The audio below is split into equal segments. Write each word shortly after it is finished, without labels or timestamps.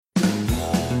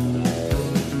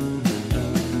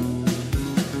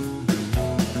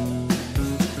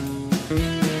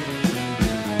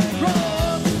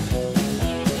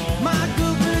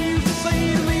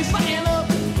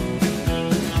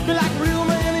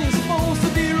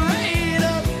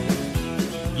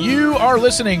You are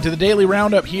listening to the Daily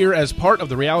Roundup here as part of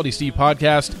the Reality Steve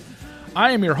podcast.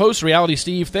 I am your host, Reality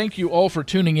Steve. Thank you all for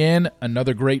tuning in.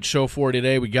 Another great show for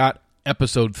today. We got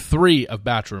episode 3 of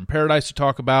Bachelor in Paradise to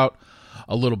talk about,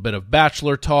 a little bit of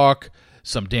Bachelor talk,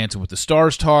 some Dancing with the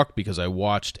Stars talk, because I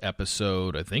watched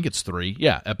episode, I think it's 3.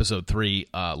 Yeah, episode 3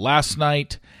 last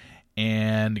night,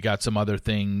 and got some other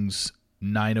things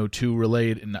 902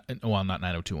 related. Well, not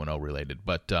 90210 related,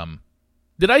 but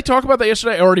did I talk about that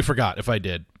yesterday? I already forgot if I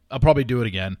did. I'll probably do it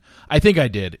again. I think I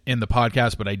did in the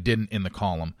podcast, but I didn't in the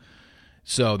column.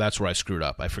 So that's where I screwed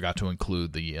up. I forgot to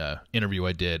include the interview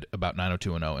I did about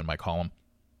 90210 in my column.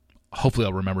 Hopefully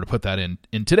I'll remember to put that in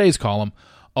today's column.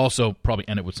 Also, probably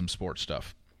end it with some sports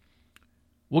stuff.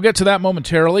 We'll get to that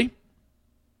momentarily.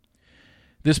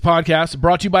 This podcast is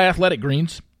brought to you by Athletic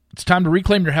Greens. It's time to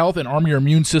reclaim your health and arm your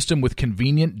immune system with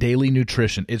convenient daily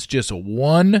nutrition. It's just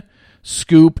one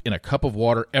scoop in a cup of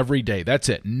water every day. That's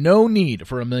it. No need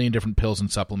for a million different pills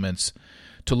and supplements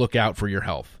to look out for your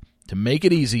health. To make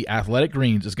it easy, Athletic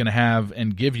Greens is going to have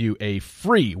and give you a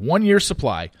free 1-year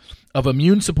supply of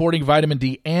immune-supporting vitamin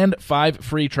D and 5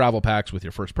 free travel packs with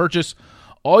your first purchase.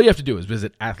 All you have to do is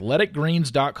visit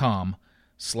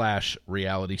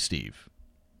athleticgreens.com/realitysteve.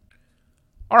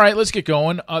 All right, let's get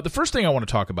going. The first thing I want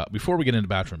to talk about before we get into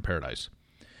Bachelor in Paradise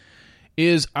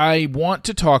is I want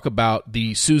to talk about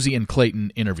the Susie and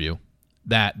Clayton interview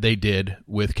that they did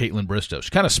with Kaitlyn Bristowe. She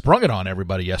kind of sprung it on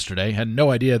everybody yesterday. Had no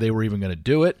idea they were even going to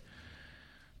do it.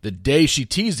 The day she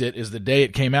teased it is the day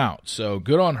it came out. So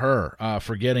good on her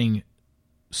for getting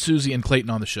Susie and Clayton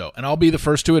on the show. And I'll be the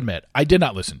first to admit, I did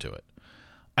not listen to it.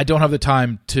 I don't have the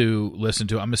time to listen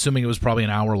to it. I'm assuming it was probably an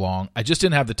hour long. I just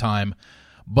didn't have the time.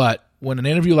 But when an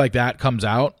interview like that comes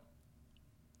out,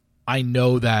 I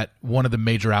know that one of the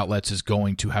major outlets is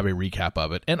going to have a recap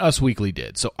of it, and Us Weekly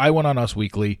did. So I went on Us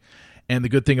Weekly, and the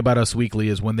good thing about Us Weekly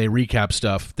is when they recap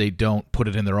stuff, they don't put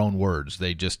it in their own words.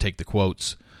 They just take the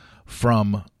quotes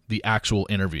from the actual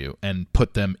interview and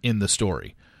put them in the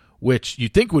story, which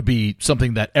you'd think would be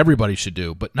something that everybody should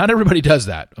do, but not everybody does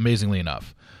that, amazingly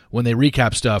enough. When they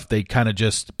recap stuff, they kind of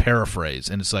just paraphrase,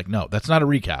 and it's like, no, that's not a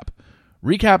recap.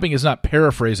 Recapping is not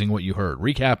paraphrasing what you heard.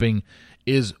 Recapping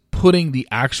is putting the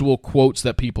actual quotes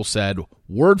that people said,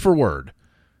 word for word,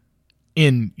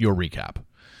 in your recap.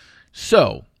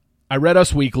 So, I read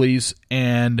Us Weeklies,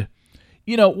 and,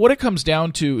 what it comes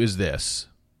down to is this.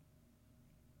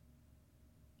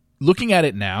 Looking at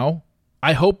it now,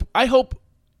 I hope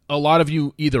a lot of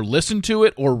you either listened to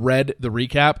it or read the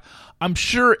recap. I'm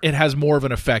sure it has more of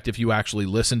an effect if you actually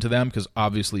listen to them, because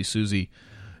obviously Susie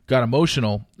got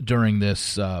emotional during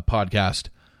this podcast.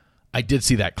 I did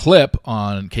see that clip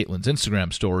on Kaitlyn's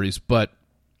Instagram stories, but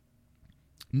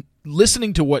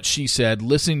listening to what she said,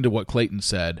 listening to what Clayton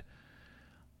said,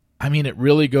 I mean, it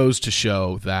really goes to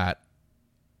show that,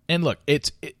 and look,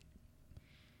 it's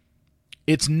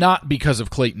not because of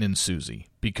Clayton and Susie,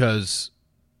 because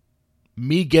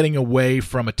me getting away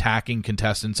from attacking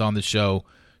contestants on the show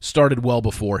started well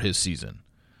before his season.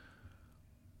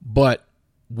 But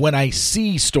when I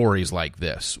see stories like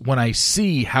this, when I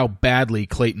see how badly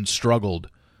Clayton struggled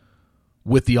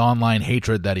with the online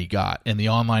hatred that he got and the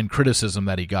online criticism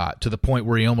that he got, to the point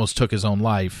where he almost took his own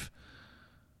life,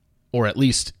 or at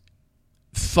least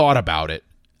thought about it,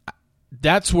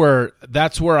 that's where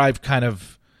I've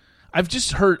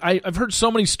heard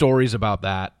so many stories about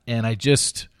that, and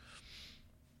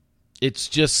it's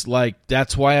just like,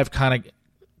 that's why I've kind of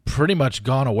pretty much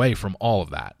gone away from all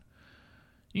of that.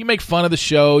 You can make fun of the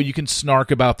show, you can snark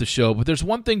about the show, but there's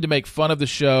one thing to make fun of the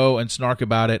show and snark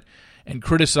about it and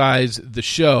criticize the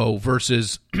show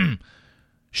versus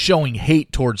showing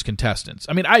hate towards contestants.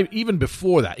 I mean, even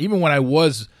before that, even when I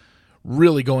was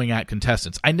really going at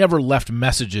contestants, I never left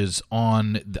messages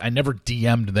I never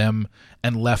DM'd them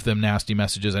and left them nasty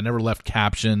messages. I never left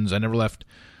captions. I never left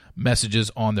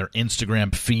messages on their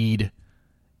Instagram feed.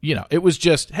 It was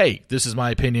just, hey, this is my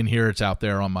opinion here. It's out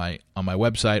there on my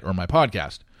website or my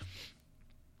podcast.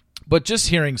 But just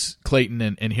hearing Clayton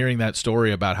and hearing that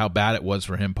story about how bad it was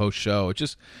for him post-show, it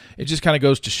just kind of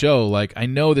goes to show, like, I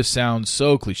know this sounds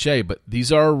so cliche, but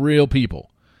these are real people.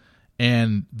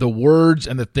 And the words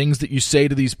and the things that you say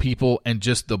to these people and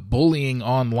just the bullying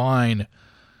online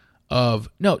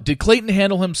did Clayton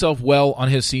handle himself well on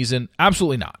his season?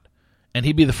 Absolutely not. And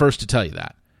he'd be the first to tell you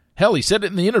that. Hell, he said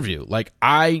it in the interview. Like,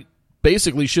 I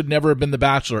basically should never have been the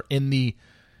Bachelor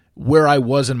where I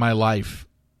was in my life.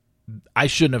 I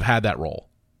shouldn't have had that role.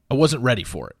 I wasn't ready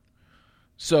for it.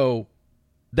 So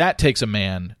that takes a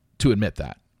man to admit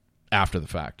that after the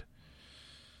fact.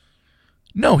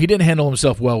 No, he didn't handle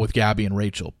himself well with Gabby and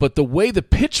Rachel. But the way the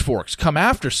pitchforks come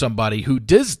after somebody who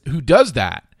does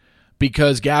that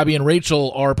because Gabby and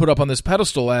Rachel are put up on this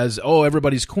pedestal as, oh,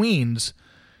 everybody's queens.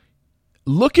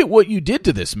 Look at what you did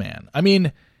to this man. I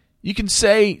mean, you can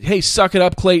say, hey, suck it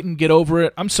up, Clayton, get over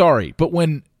it. I'm sorry. But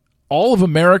when all of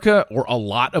America, or a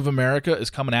lot of America,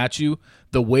 is coming at you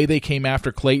the way they came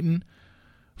after Clayton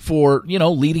for,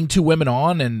 leading two women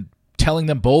on and telling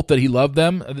them both that he loved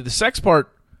them, the sex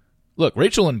part, look,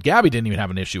 Rachel and Gabby didn't even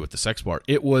have an issue with the sex part.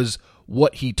 It was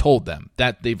what he told them.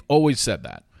 That they've always said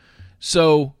that.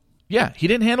 So, yeah, he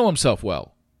didn't handle himself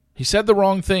well. He said the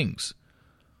wrong things.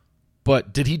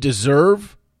 But did he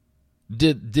deserve,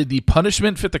 did the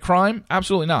punishment fit the crime?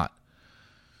 Absolutely not.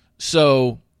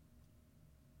 So,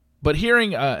 but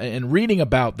hearing and reading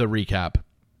about the recap,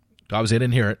 obviously I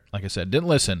didn't hear it, like I said, didn't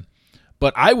listen,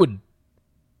 but I would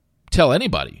tell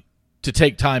anybody to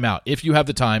take time out, if you have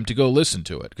the time, to go listen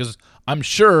to it, because I'm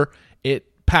sure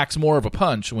it packs more of a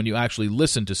punch when you actually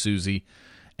listen to Susie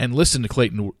and listen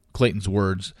to Clayton's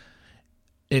words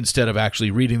instead of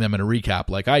actually reading them in a recap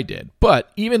like I did.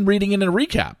 But even reading in a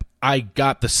recap, I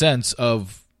got the sense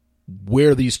of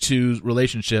where these two's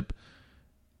relationship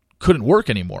couldn't work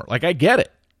anymore. Like, I get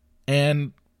it.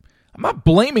 And I'm not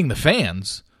blaming the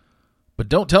fans, but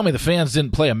don't tell me the fans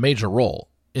didn't play a major role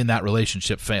in that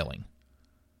relationship failing.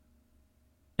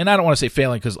 And I don't want to say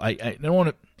failing because I don't want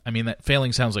to, I mean, that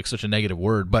failing sounds like such a negative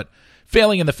word, but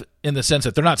failing in the sense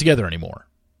that they're not together anymore.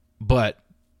 But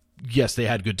yes, they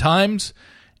had good times.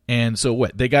 And so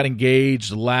what? They got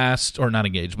engaged not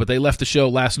engaged, but they left the show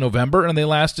last November, and they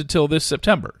lasted till this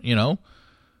September,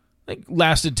 They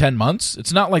lasted 10 months.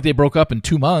 It's not like they broke up in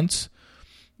 2 months,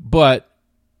 but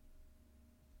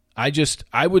I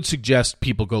would suggest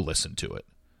people go listen to it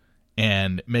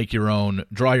and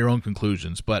draw your own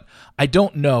conclusions. But I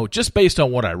don't know, just based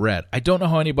on what I read, I don't know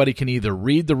how anybody can either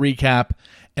read the recap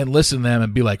and listen to them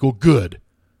and be like, oh, good.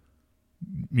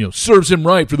 Serves him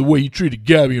right for the way he treated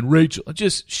Gabby and Rachel.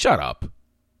 Just shut up.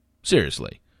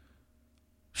 Seriously.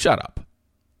 Shut up.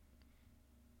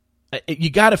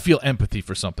 You got to feel empathy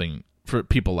for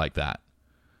people like that,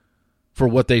 for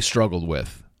what they struggled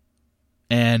with.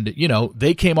 And,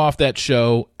 they came off that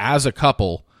show as a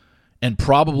couple and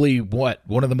probably,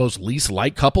 one of the most least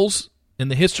liked couples in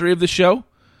the history of the show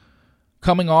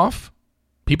coming off.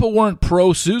 People weren't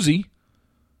pro Susie,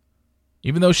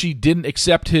 even though she didn't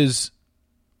accept his...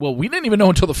 Well, we didn't even know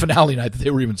until the finale night that they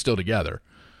were even still together.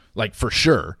 Like, for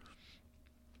sure,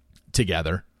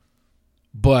 together.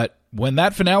 But when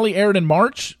that finale aired in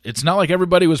March, it's not like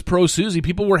everybody was pro Susie.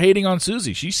 People were hating on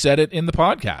Susie. She said it in the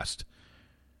podcast.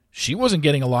 She wasn't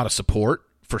getting a lot of support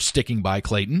for sticking by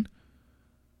Clayton.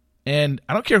 And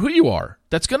I don't care who you are.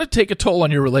 That's going to take a toll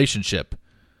on your relationship,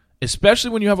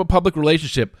 especially when you have a public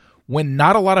relationship, when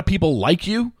not a lot of people like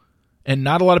you and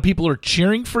not a lot of people are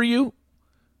cheering for you.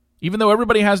 Even though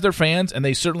everybody has their fans, and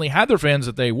they certainly had their fans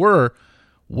that they were,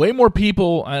 way more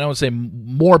people, I don't want to say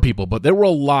more people, but there were a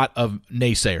lot of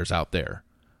naysayers out there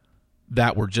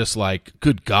that were just like,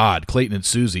 good God, Clayton and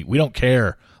Susie, we don't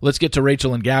care. Let's get to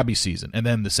Rachel and Gabby's season. And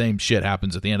then the same shit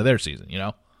happens at the end of their season,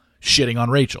 shitting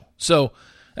on Rachel. So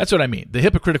that's what I mean. The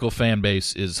hypocritical fan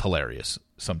base is hilarious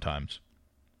sometimes.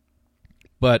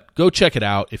 But go check it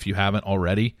out if you haven't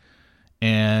already.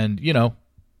 And,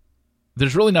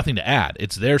 there's really nothing to add.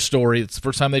 It's their story. It's the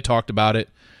first time they talked about it.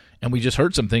 And we just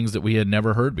heard some things that we had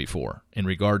never heard before in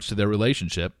regards to their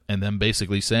relationship. And them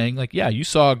basically saying, like, yeah, you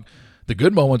saw the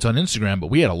good moments on Instagram, but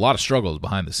we had a lot of struggles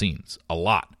behind the scenes. A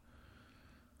lot.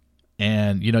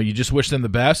 And, you just wish them the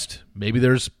best. Maybe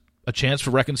there's a chance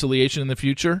for reconciliation in the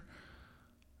future.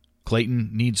 Clayton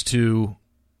needs to,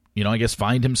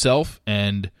 find himself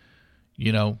and,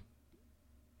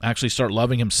 actually start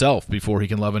loving himself before he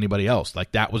can love anybody else.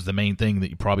 Like, that was the main thing that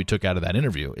you probably took out of that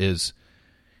interview, is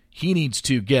he needs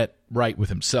to get right with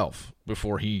himself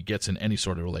before he gets in any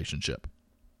sort of relationship.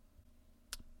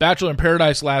 Bachelor in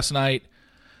Paradise last night.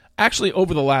 Actually,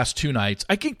 over the last 2 nights,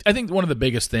 I think one of the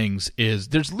biggest things is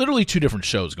there's literally 2 different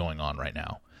shows going on right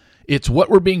now. It's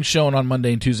what we're being shown on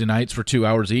Monday and Tuesday nights for 2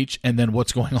 hours each, and then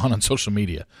what's going on social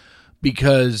media.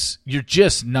 Because you're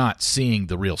just not seeing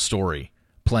the real story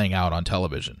playing out on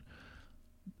television.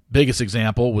 Biggest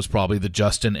example was probably the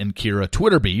Justin and Kira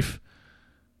Twitter beef.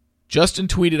 Justin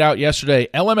tweeted out yesterday,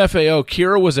 LMFAO,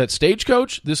 Kira was at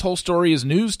Stagecoach. This whole story is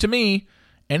news to me.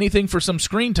 Anything for some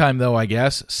screen time, though, I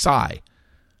guess. Sigh.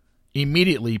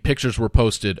 Immediately, pictures were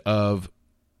posted of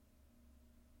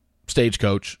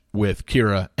Stagecoach with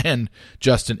Kira and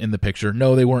Justin in the picture.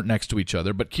 No, they weren't next to each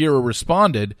other, but Kira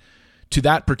responded to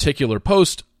that particular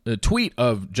tweet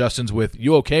of Justin's with,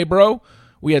 "You okay, bro?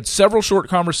 We had several short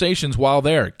conversations while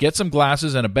there. Get some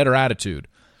glasses and a better attitude."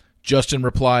 Justin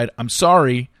replied, "I'm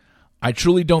sorry. I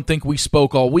truly don't think we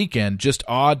spoke all weekend. Just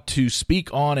odd to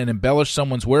speak on and embellish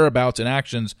someone's whereabouts and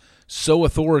actions so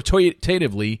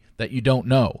authoritatively that you don't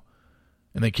know.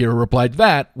 And then Kira replied to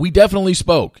that, we definitely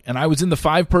spoke, and I was in the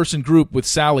 5-person group with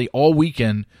Sally all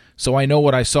weekend, so I know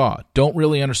what I saw. Don't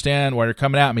really understand why you're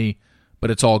coming at me, but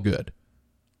it's all good.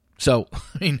 So,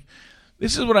 I mean,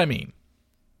 this is what I mean.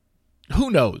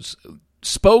 Who knows?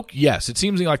 Spoke, yes, it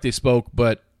seems like they spoke,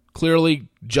 but clearly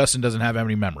Justin doesn't have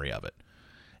any memory of it.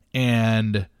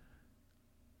 And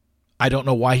I don't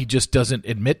know why he just doesn't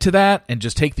admit to that and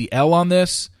just take the L on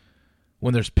this.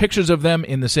 When there's pictures of them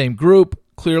in the same group,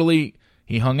 clearly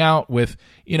he hung out with,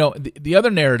 the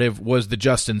other narrative was the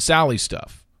Justin Sally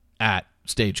stuff at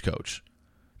Stagecoach,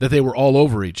 that they were all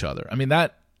over each other. I mean,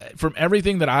 that, from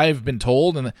everything that I've been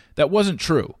told, and that wasn't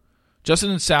true.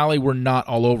 Justin and Sally were not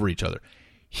all over each other.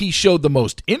 He showed the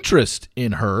most interest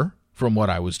in her, from what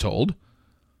I was told,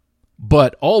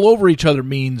 but all over each other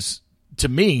means, to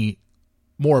me,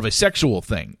 more of a sexual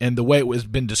thing. And the way it was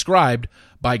been described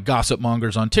by gossip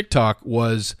mongers on TikTok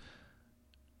was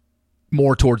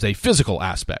more towards a physical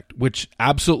aspect, which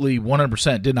absolutely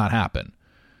 100% did not happen.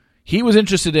 He was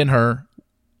interested in her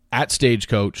at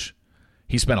Stagecoach.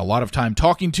 He spent a lot of time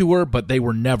talking to her, but they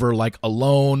were never like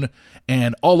alone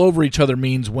and all over each other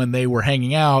means when they were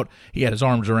hanging out, he had his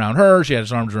arms around her, she had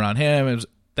his arms around him.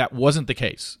 That wasn't the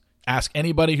case. Ask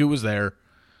anybody who was there.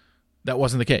 That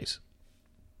wasn't the case.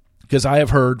 Because I have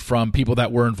heard from people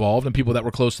that were involved and people that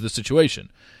were close to the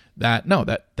situation that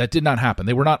that did not happen.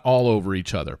 They were not all over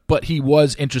each other, but he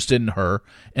was interested in her,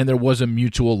 and there was a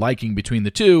mutual liking between the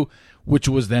two, which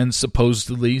was then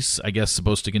supposedly, I guess,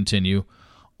 supposed to continue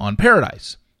on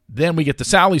Paradise. Then we get the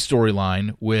Sally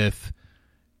storyline with,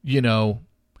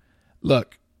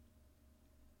 look,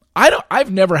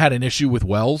 I've never had an issue with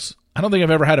Wells. I don't think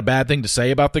I've ever had a bad thing to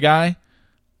say about the guy.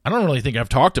 I don't really think I've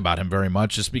talked about him very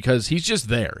much just because he's just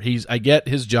there. I get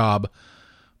his job,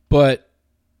 but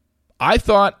I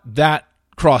thought that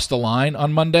crossed the line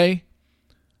on Monday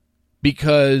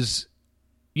because,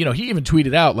 he even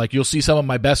tweeted out, like, you'll see some of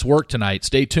my best work tonight.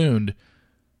 Stay tuned.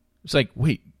 It's like,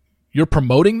 wait, you're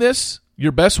promoting this?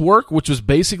 Your best work, which was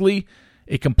basically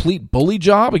a complete bully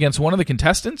job against one of the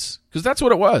contestants? Because that's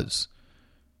what it was.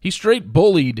 He straight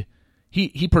bullied.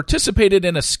 He participated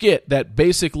in a skit that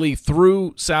basically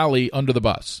threw Sally under the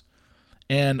bus.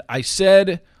 And I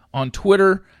said on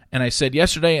Twitter, and I said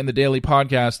yesterday in the daily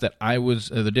podcast that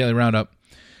the daily roundup,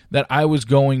 that I was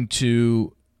going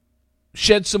to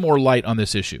shed some more light on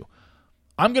this issue.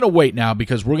 I'm going to wait now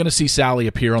because we're going to see Sally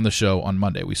appear on the show on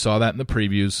Monday. We saw that in the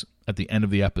previews at the end of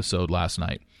the episode last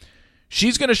night.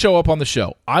 She's going to show up on the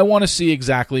show. I want to see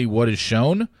exactly what is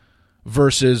shown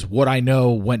versus what I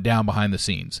know went down behind the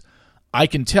scenes. I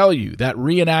can tell you that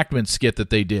reenactment skit that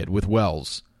they did with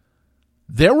Wells,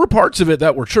 there were parts of it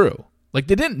that were true. Like,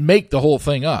 they didn't make the whole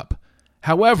thing up.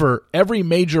 However, every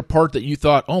major part that you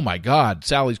thought, oh my God,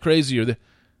 Sally's crazy,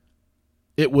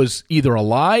 it was either a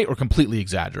lie or completely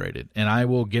exaggerated. And I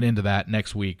will get into that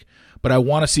next week. But I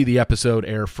want to see the episode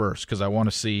air first because I want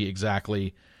to see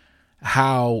exactly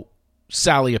how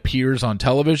Sally appears on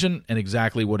television and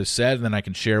exactly what is said. And then I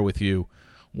can share with you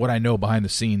what I know behind the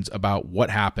scenes about what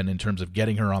happened in terms of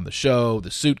getting her on the show,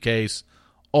 the suitcase,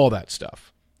 all that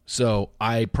stuff. So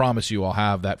I promise you I'll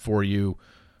have that for you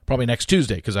probably next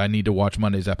Tuesday because I need to watch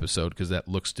Monday's episode because that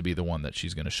looks to be the one that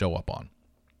she's going to show up on.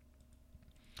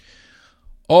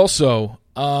 Also,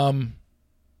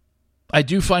 I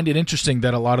do find it interesting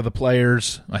that a lot of the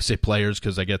players, I say players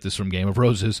because I get this from Game of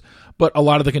Roses, but a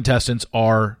lot of the contestants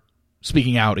are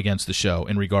speaking out against the show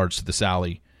in regards to the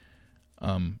Sally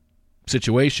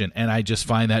situation. And I just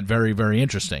find that very, very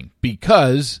interesting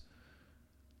because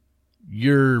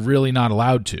you're really not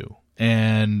allowed to.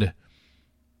 And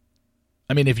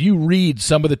I mean, if you read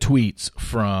some of the tweets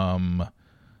from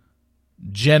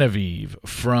Genevieve,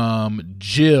 from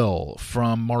Jill,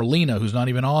 from Marlena, who's not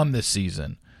even on this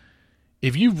season,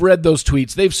 if you've read those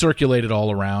tweets, they've circulated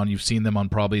all around. You've seen them on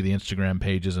probably the Instagram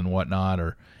pages and whatnot,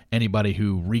 or anybody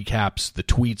who recaps the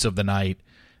tweets of the night.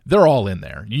 They're all in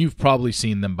there. You've probably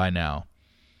seen them by now.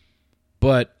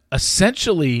 But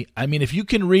essentially, I mean, if you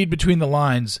can read between the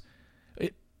lines,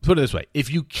 put it this way,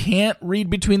 if you can't read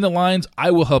between the lines,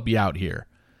 I will help you out here.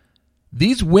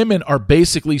 These women are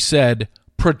basically said,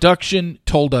 production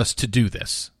told us to do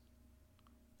this.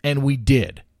 And we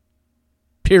did.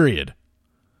 Period.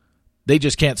 They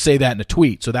just can't say that in a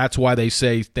tweet. So that's why they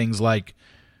say things like,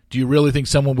 do you really think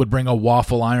someone would bring a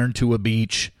waffle iron to a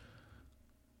beach?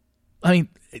 I mean,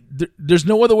 there's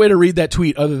no other way to read that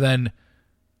tweet other than,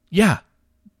 yeah,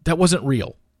 that wasn't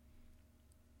real.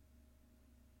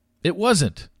 It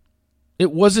wasn't.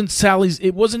 It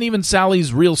wasn't even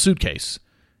Sally's real suitcase.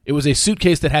 It was a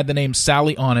suitcase that had the name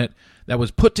Sally on it that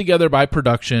was put together by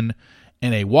production,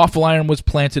 and a waffle iron was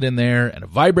planted in there, and a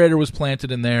vibrator was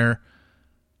planted in there.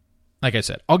 Like I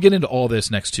said, I'll get into all this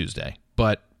next Tuesday,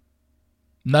 but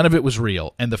none of it was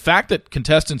real. And the fact that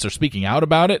contestants are speaking out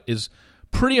about it is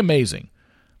pretty amazing.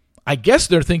 I guess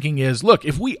their thinking is, look,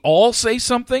 if we all say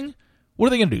something, what are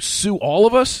they going to do, sue all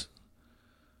of us?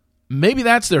 Maybe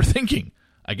that's their thinking.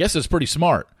 I guess it's pretty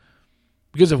smart.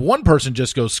 Because if one person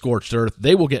just goes scorched earth,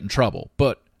 they will get in trouble.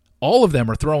 But all of them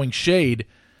are throwing shade,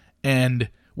 and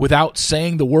without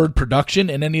saying the word production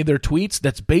in any of their tweets,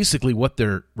 that's basically what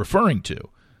they're referring to.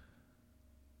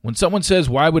 When someone says,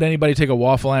 why would anybody take a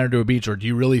waffle iron to a beach, or do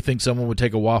you really think someone would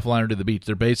take a waffle iron to the beach,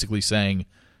 they're basically saying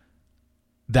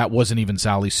that wasn't even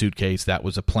Sally's suitcase, that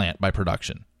was a plant by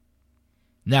production.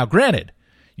 Now, granted,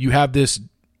 you have this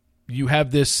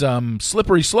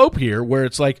slippery slope here where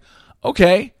it's like,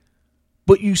 okay,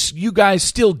 but you guys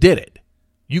still did it.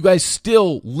 You guys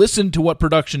still listened to what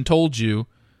production told you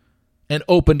and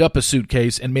opened up a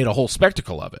suitcase and made a whole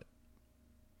spectacle of it.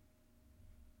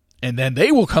 And then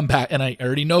they will come back, and I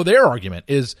already know their argument,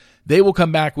 is they will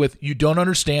come back with, you don't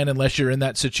understand unless you're in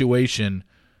that situation.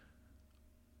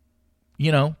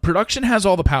 You know, production has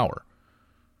all the power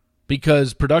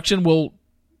because production will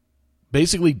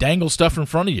basically dangle stuff in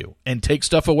front of you and take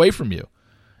stuff away from you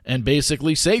and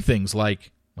basically say things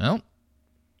like, well,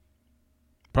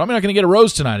 probably not going to get a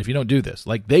rose tonight if you don't do this.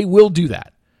 Like, they will do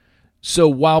that. So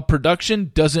while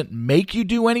production doesn't make you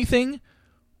do anything,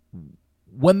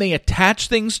 when they attach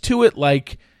things to it,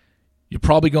 like you're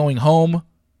probably going home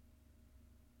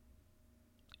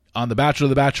on The Bachelor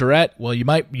or The Bachelorette, well,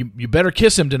 you better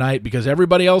kiss him tonight because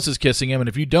everybody else is kissing him, and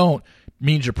if you don't, it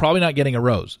means you're probably not getting a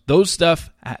rose.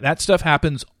 That stuff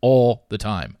happens all the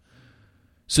time.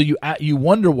 So you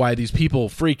wonder why these people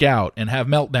freak out and have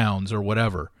meltdowns or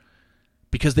whatever,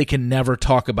 because they can never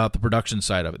talk about the production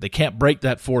side of it. They can't break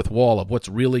that fourth wall of what's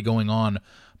really going on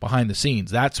behind the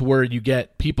scenes. That's where you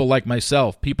get people like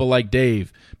myself, people like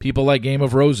Dave, people like Game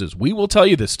of Roses. We will tell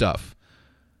you this stuff.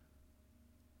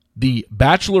 The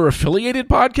Bachelor-affiliated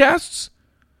podcasts,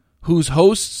 whose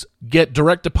hosts get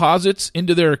direct deposits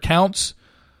into their accounts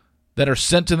that are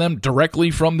sent to them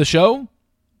directly from the show,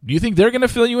 do you think they're going to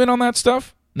fill you in on that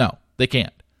stuff? No, they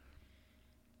can't.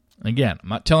 Again, I'm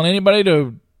not telling anybody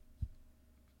to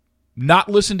not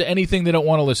listen to anything they don't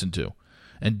want to listen to.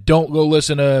 And don't go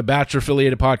listen to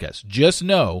Bachelor-affiliated podcasts. Just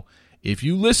know, if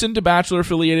you listen to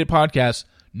Bachelor-affiliated podcasts,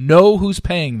 know who's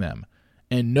paying them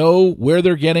and know where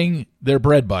they're getting their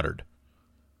bread buttered.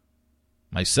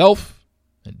 Myself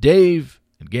and Dave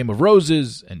and Game of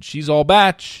Roses and She's All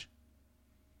Batch,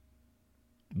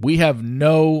 we have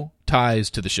no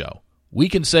ties to the show. We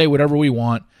can say whatever we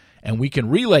want, and we can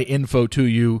relay info to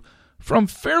you from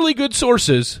fairly good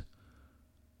sources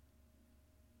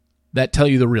that tell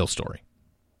you the real story.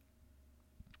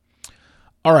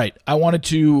 All right, I wanted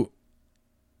to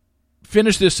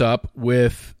finish this up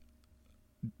with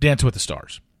Dance with the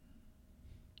Stars.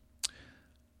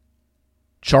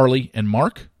 Charlie and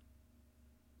Mark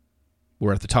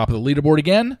were at the top of the leaderboard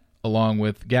again, along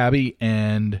with Gabby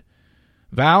and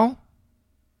Val,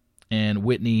 and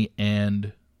Whitney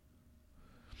and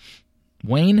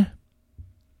Wayne.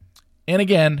 And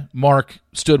again, Mark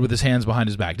stood with his hands behind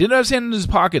his back. Didn't have his hands in his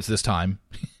pockets this time.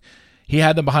 He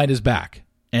had them behind his back.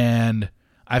 And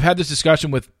I've had this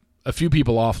discussion with a few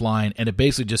people offline, and it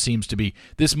basically just seems to be,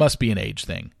 this must be an age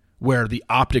thing, where the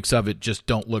optics of it just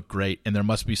don't look great, and there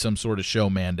must be some sort of show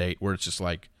mandate where it's just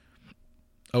like,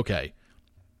 okay,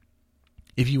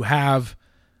 if you have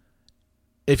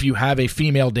a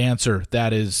female dancer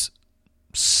that is,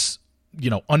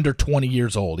 under 20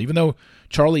 years old, even though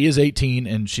Charlie is 18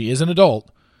 and she is an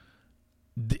adult,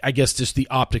 I guess just the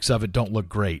optics of it don't look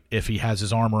great if he has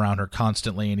his arm around her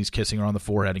constantly and he's kissing her on the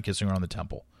forehead and kissing her on the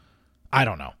temple. I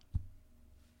don't know.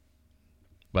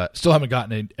 But still haven't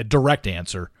gotten a direct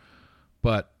answer.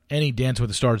 But any Dance with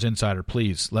the Stars insider,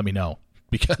 please let me know.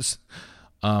 Because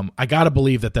I got to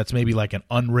believe that that's maybe like an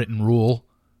unwritten rule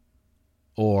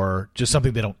or just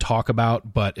something they don't talk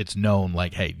about, but it's known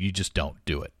like, hey, you just don't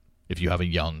do it if you have a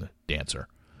young dancer.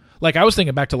 Like I was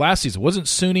thinking back to last season. Wasn't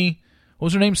Suni... What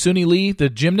was her name? Suni Lee, the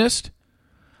gymnast?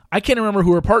 I can't remember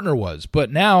who her partner was,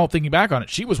 but now thinking back on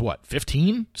it, she was what,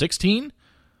 15, 16?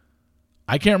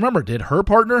 I can't remember. Did her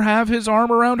partner have his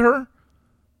arm around her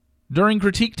during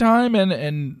critique time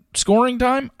and scoring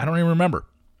time? I don't even remember.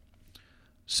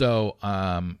 So,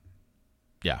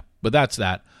 yeah, but that's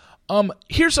that.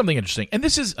 Here's something interesting, and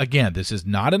this is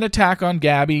not an attack on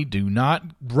Gabby. Do not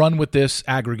run with this,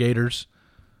 aggregators.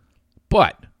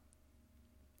 But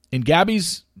in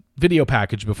Gabby's video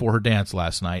package before her dance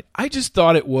last night. I just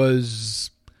thought it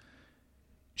was...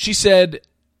 She said,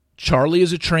 Charlie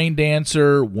is a trained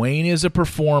dancer, Wayne is a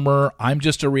performer, I'm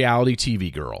just a reality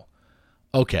TV girl.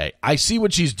 Okay, I see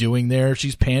what she's doing there.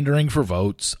 She's pandering for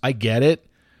votes. I get it.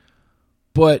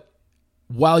 But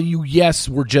while you, yes,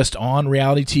 were just on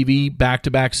reality TV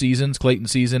back-to-back seasons, Clayton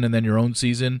season and then your own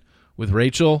season with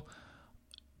Rachel,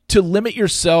 to limit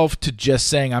yourself to just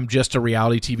saying, I'm just a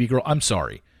reality TV girl, I'm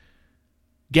sorry.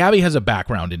 Gabby has a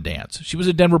background in dance. She was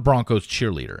a Denver Broncos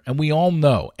cheerleader. And we all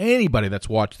know, anybody that's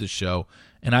watched this show,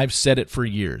 and I've said it for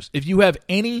years, if you have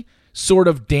any sort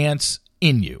of dance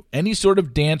in you, any sort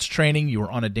of dance training, you are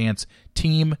on a dance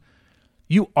team,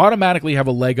 you automatically have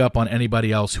a leg up on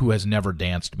anybody else who has never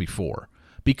danced before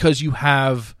because you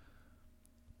have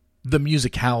the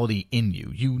musicality in you.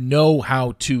 You know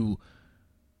how to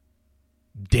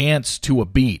dance to a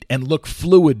beat and look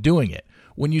fluid doing it.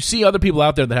 When you see other people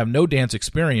out there that have no dance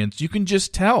experience, you can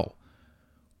just tell.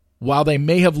 While they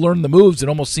may have learned the moves, it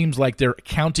almost seems like they're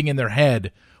counting in their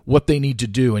head what they need to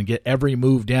do and get every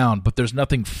move down, but there's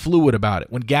nothing fluid about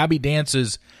it. When Gabby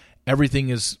dances, everything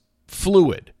is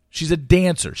fluid. She's a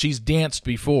dancer. She's danced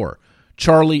before.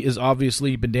 Charlie has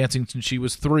obviously been dancing since she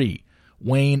was 3.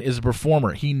 Wayne is a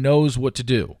performer. He knows what to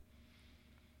do.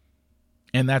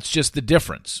 And that's just the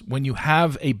difference. When you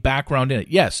have a background in it,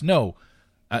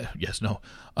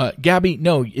 Gabby,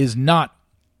 is not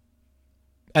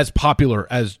as popular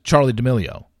as Charlie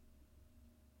D'Amelio.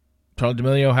 Charlie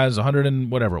D'Amelio has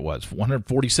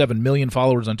 147 million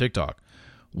followers on TikTok.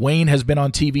 Wayne has been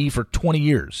on TV for 20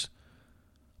 years.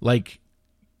 Like,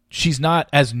 she's not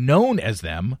as known as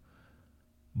them,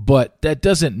 but that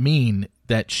doesn't mean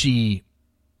that she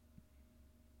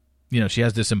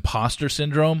has this imposter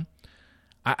syndrome.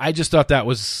 I just thought that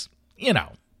was,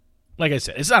 like I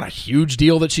said, it's not a huge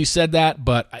deal that she said that,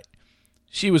 but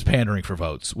she was pandering for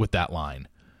votes with that line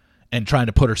and trying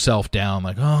to put herself down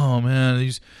like, oh, man,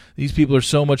 these people are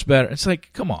so much better. It's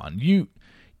like, come on.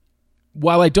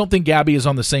 While I don't think Gabby is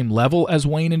on the same level as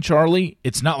Wayne and Charlie,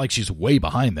 it's not like she's way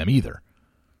behind them either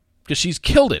because she's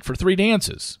killed it for 3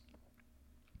 dances.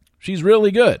 She's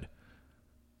really good.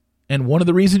 And one of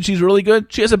the reasons she's really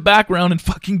good, she has a background in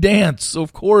fucking dance. So,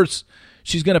 of course,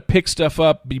 she's going to pick stuff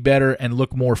up, be better, and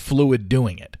look more fluid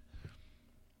doing it.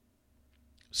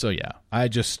 So, yeah, I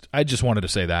just wanted to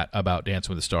say that about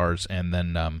Dancing with the Stars, and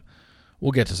then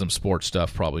we'll get to some sports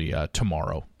stuff probably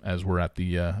tomorrow as we're at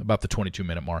the about the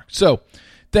 22-minute mark. So,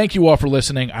 thank you all for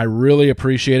listening. I really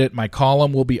appreciate it. My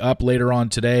column will be up later on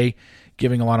today,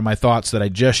 giving a lot of my thoughts that I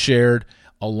just shared,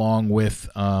 along with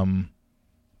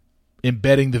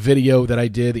embedding the video that I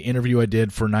did, the interview I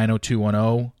did for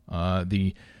 90210,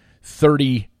 the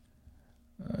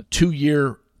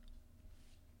 32-year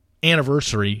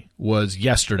anniversary was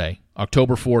yesterday.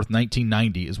 October 4th,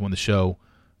 1990 is when the show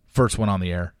first went on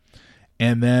the air.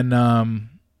 And then you're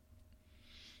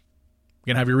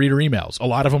going to have your reader emails. A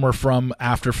lot of them are from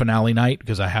after finale night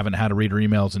because I haven't had a reader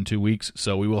emails in 2 weeks,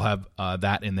 so we will have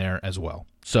that in there as well.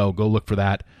 So go look for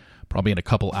that probably in a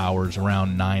couple hours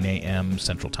around 9 a.m.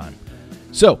 Central Time.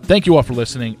 So thank you all for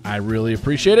listening. I really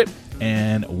appreciate it,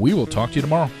 and we will talk to you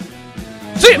tomorrow.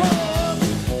 See ya!